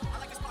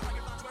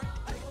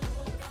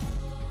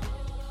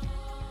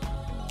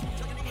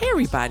Hey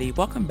everybody,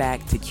 welcome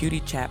back to Cutie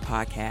Chat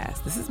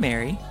Podcast. This is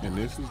Mary. And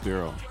this is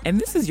Daryl. And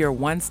this is your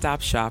one-stop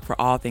shop for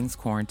all things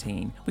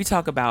quarantine. We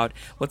talk about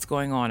what's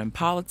going on in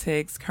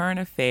politics, current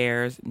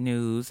affairs,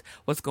 news,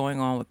 what's going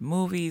on with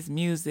movies,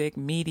 music,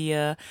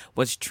 media,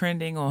 what's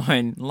trending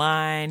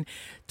online,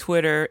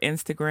 Twitter,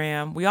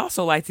 Instagram. We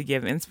also like to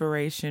give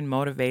inspiration,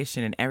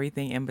 motivation, and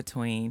everything in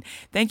between.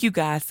 Thank you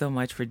guys so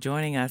much for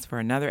joining us for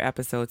another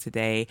episode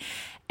today.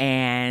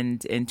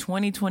 And in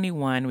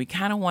 2021, we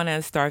kind of want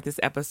to start this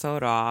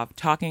episode off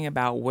talking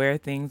about where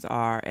things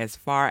are as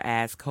far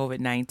as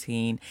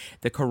COVID-19,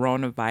 the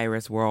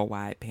coronavirus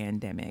worldwide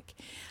pandemic.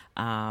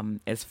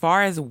 As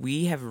far as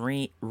we have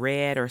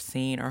read or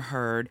seen or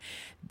heard,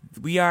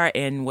 we are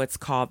in what's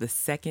called the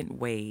second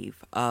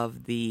wave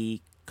of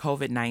the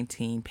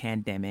COVID-19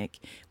 pandemic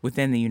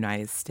within the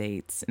United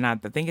States. And I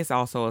think it's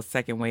also a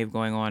second wave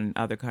going on in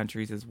other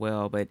countries as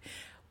well. But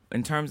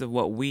in terms of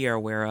what we are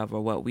aware of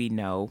or what we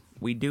know,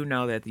 we do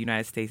know that the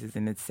United States is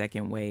in its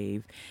second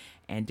wave.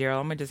 And Daryl,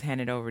 I'm going to just hand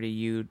it over to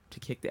you to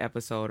kick the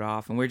episode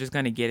off. And we're just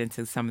going to get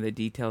into some of the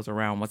details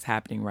around what's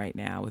happening right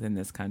now within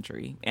this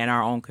country and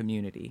our own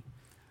community.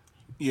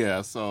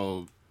 Yeah,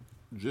 so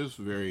just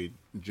very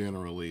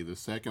generally, the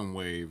second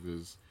wave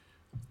is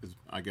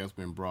I guess,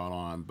 been brought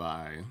on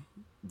by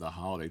the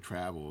holiday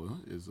travel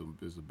is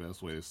the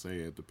best way to say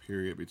it. The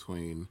period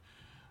between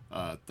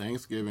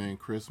Thanksgiving,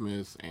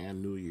 Christmas,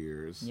 and New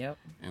Year's,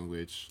 in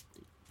which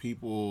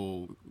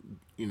people,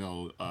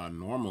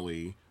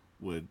 normally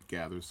would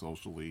gather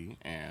socially,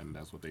 and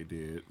that's what they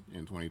did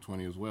in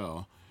 2020 as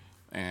well.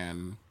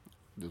 And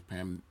this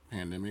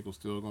pandemic was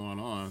still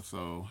going on,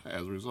 so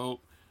as a result,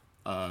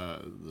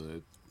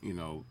 the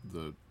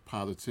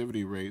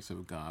positivity rates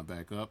have gone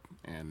back up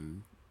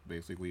in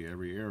basically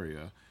every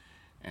area,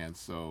 and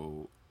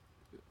so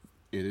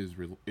it's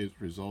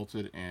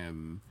resulted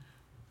in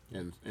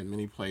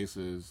many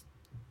places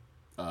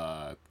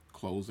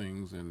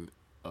closings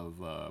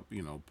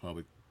of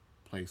public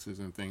places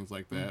and things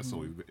like that. Mm-hmm. So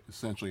we've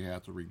essentially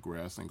had to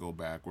regress and go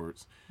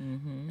backwards,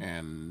 mm-hmm.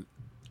 and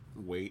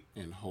wait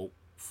and hope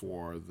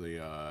for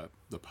the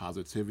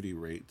positivity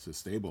rate to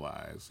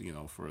stabilize.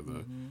 For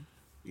the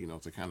mm-hmm.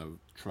 To kind of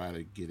try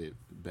to get it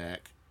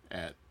back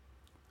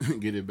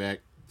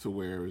to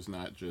where it's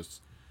not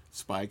just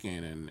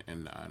spiking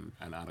and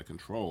out of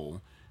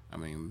control. I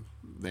mean,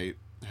 they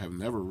have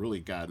never really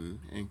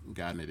gotten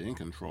it in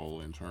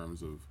control in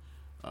terms of,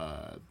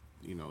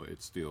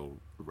 it's still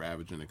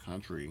ravaging the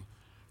country.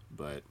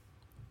 But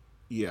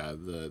yeah,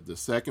 the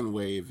second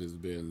wave has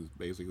been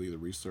basically the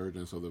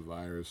resurgence of the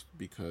virus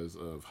because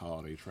of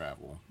holiday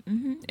travel.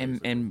 Mm-hmm.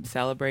 And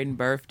celebrating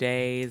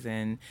birthdays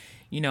and,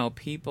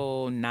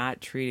 people not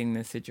treating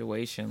the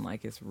situation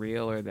like it's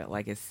real or that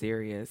like it's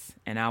serious.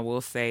 And I will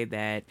say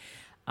that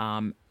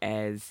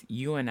as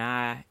you and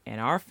I and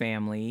our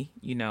family,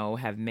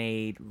 have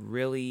made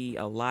really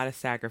a lot of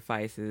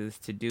sacrifices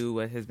to do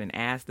what has been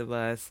asked of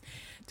us,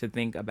 to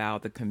think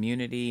about the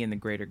community and the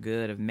greater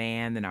good of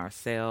man than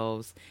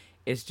ourselves.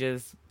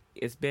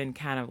 It's been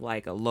kind of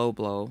like a low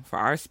blow for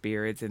our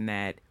spirits in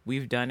that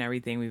we've done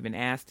everything we've been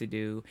asked to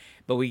do,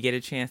 but we get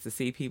a chance to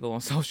see people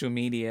on social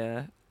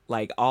media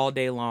like all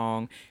day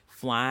long,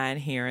 flying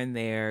here and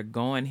there,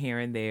 going here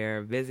and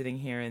there, visiting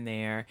here and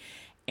there.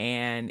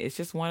 And it's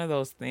just one of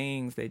those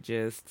things that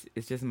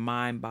it's just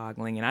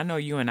mind-boggling. And I know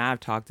you and I have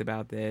talked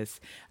about this.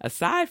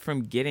 Aside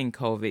from getting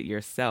COVID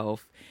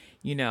yourself,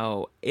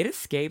 it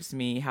escapes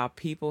me how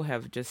people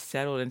have just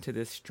settled into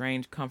this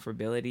strange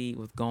comfortability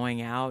with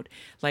going out.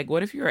 Like,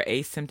 what if you're an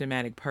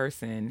asymptomatic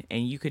person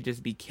and you could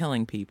just be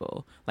killing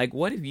people? Like,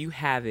 what if you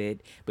have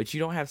it, but you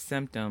don't have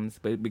symptoms,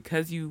 but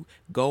because you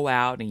go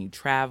out and you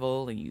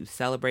travel and you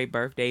celebrate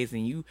birthdays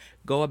and you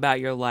go about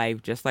your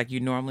life just like you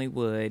normally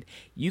would,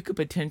 you could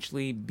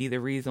potentially be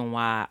the reason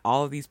why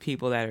all of these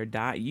people that are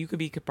dying, you could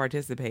be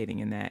participating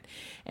in that.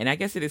 And I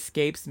guess it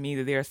escapes me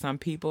that there are some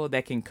people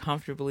that can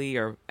comfortably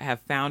or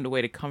have found a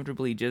way to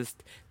comfortably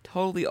just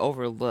totally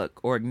overlook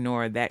or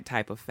ignore that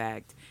type of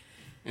fact.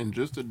 And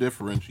just to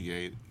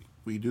differentiate,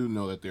 we do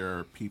know that there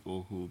are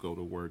people who go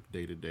to work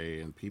day to day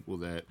and people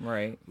that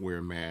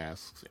wear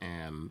masks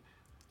and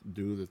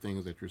do the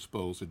things that you're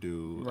supposed to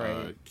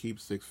do, keep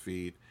 6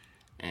 feet,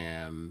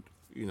 and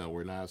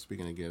we're not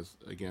speaking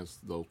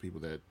against those people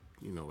that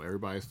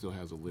everybody still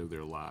has to live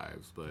their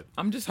lives. But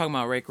I'm just talking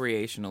about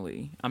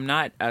recreationally. I'm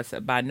not,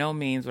 by no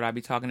means would I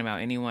be talking about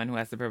anyone who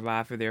has to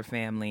provide for their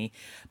family.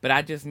 But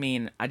I just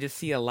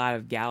see a lot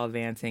of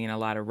gallivanting and a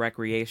lot of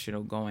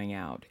recreational going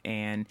out.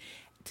 And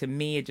to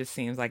me, it just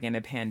seems like in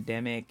a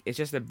pandemic, it's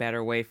just a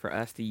better way for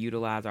us to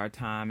utilize our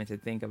time and to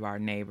think of our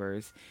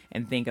neighbors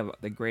and think of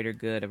the greater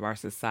good of our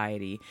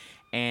society.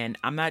 And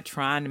I'm not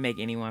trying to make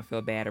anyone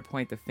feel bad or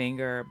point the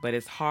finger, but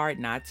it's hard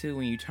not to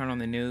when you turn on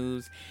the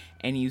news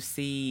and you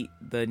see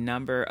the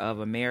number of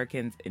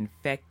Americans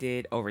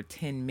infected, over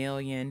 10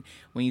 million,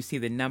 when you see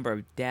the number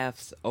of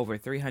deaths, over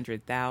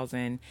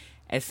 300,000.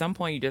 At some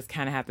point, you just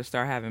kind of have to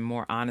start having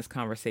more honest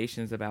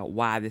conversations about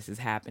why this is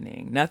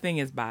happening. Nothing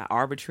is by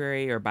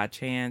arbitrary or by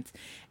chance.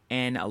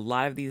 And a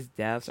lot of these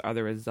deaths are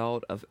the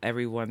result of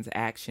everyone's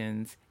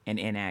actions and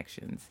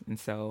inactions. And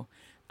so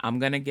I'm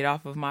going to get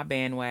off of my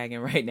bandwagon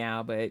right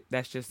now, but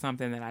that's just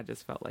something that I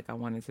just felt like I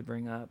wanted to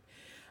bring up.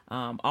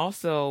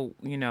 Also,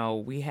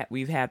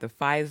 we've had the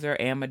Pfizer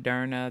and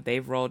Moderna.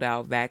 They've rolled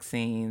out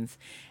vaccines,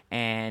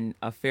 and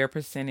a fair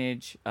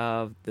percentage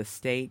of the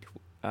state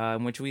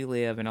in which we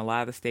live, and a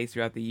lot of the states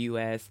throughout the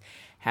U.S.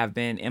 have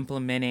been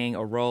implementing a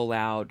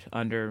rollout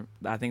under,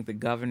 I think, the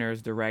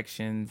governor's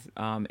directions,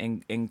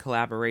 in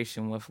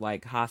collaboration with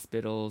like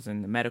hospitals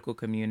and the medical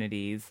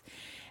communities.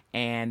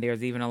 And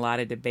there's even a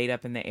lot of debate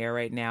up in the air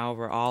right now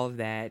over all of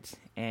that.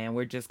 And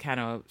we're just kind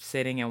of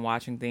sitting and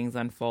watching things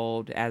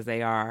unfold as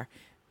they are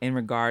in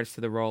regards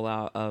to the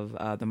rollout of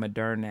the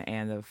Moderna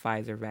and the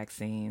Pfizer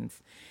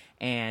vaccines.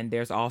 And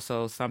there's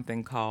also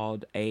something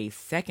called a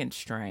second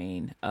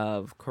strain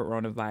of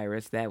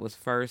coronavirus that was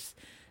first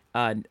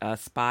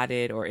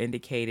spotted or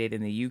indicated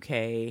in the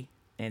UK,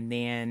 and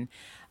then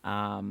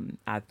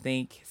I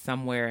think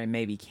somewhere in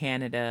maybe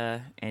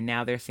Canada, and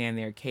now they're saying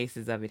there are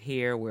cases of it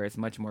here where it's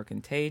much more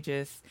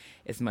contagious,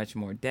 it's much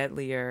more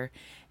deadlier,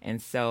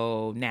 and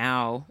so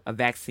now a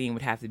vaccine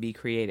would have to be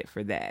created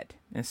for that.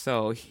 And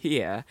so,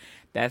 yeah,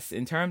 that's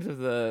in terms of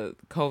the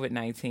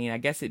COVID-19, I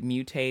guess it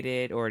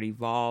mutated or it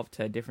evolved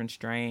to a different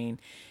strain,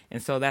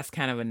 and so that's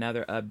kind of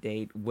another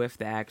update with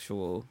the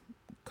actual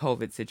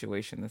COVID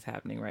situation that's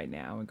happening right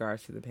now in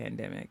regards to the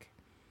pandemic.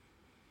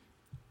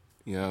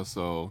 Yeah,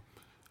 so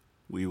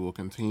we will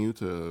continue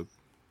to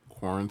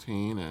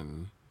quarantine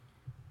and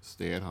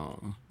stay at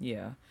home.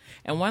 Yeah.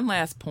 And one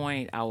last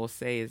point I will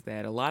say is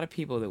that a lot of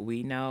people that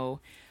we know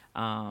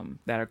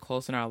that are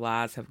close in our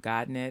lives have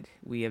gotten it.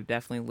 We have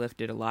definitely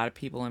lifted a lot of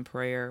people in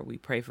prayer. We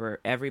pray for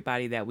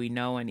everybody that we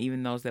know and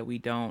even those that we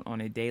don't on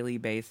a daily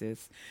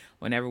basis.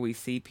 Whenever we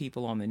see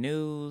people on the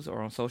news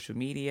or on social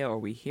media or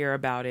we hear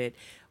about it,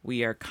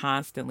 we are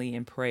constantly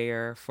in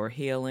prayer for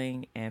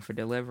healing and for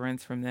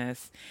deliverance from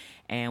this.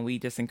 And we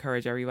just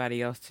encourage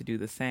everybody else to do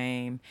the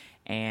same.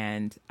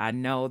 And I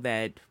know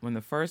that when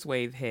the first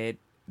wave hit,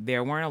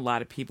 there weren't a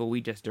lot of people we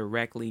just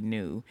directly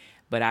knew.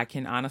 But I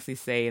can honestly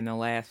say in the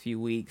last few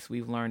weeks,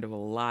 we've learned of a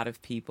lot of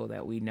people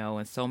that we know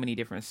in so many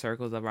different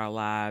circles of our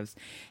lives.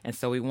 And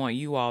so we want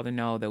you all to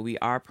know that we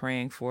are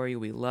praying for you.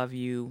 We love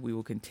you. We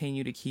will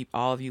continue to keep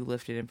all of you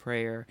lifted in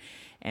prayer.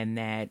 And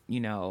that,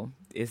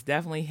 it's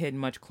definitely hitting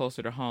much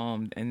closer to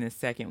home in this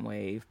second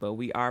wave. But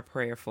we are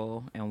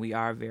prayerful and we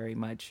are very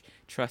much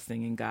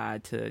trusting in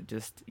God to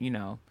just,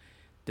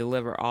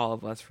 deliver all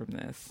of us from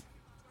this.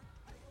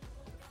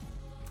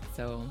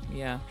 So,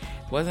 yeah,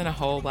 wasn't a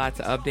whole lot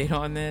to update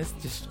on this,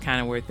 just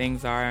kind of where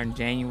things are in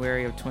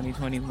January of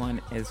 2021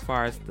 as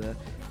far as the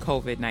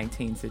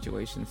COVID-19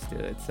 situation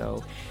stood.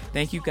 So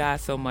thank you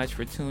guys so much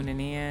for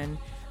tuning in.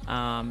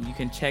 You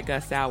can check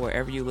us out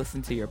wherever you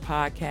listen to your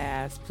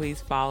podcast. Please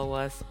follow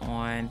us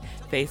on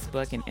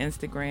Facebook and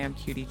Instagram,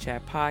 Cutie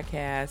Chat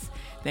Podcast.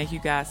 Thank you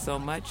guys so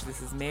much.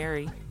 This is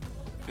Mary.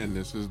 And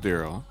this is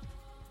Daryl.